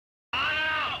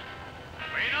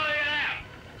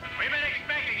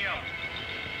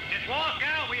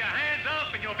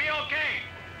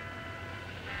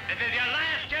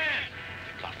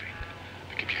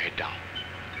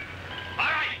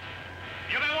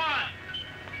one.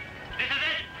 This is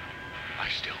it. Lie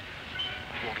still.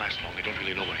 It won't last long. They don't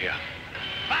really know we're here.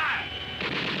 5.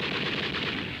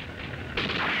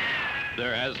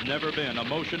 There has never been a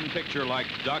motion picture like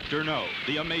Dr. No,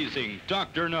 the amazing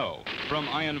Dr. No, from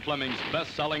Ian Fleming's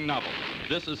best-selling novel.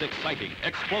 This is exciting,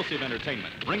 explosive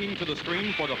entertainment, bringing to the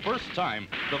screen for the first time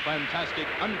the fantastic,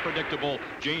 unpredictable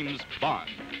James Bond.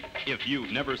 If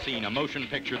you've never seen a motion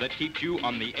picture that keeps you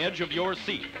on the edge of your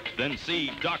seat, then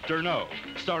see Dr. No,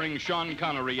 starring Sean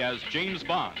Connery as James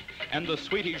Bond and the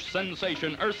Swedish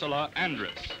sensation Ursula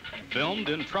Andress. Filmed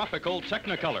in tropical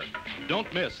Technicolor.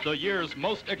 Don't miss the year's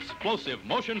most explosive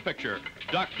motion picture,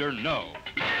 Dr. No.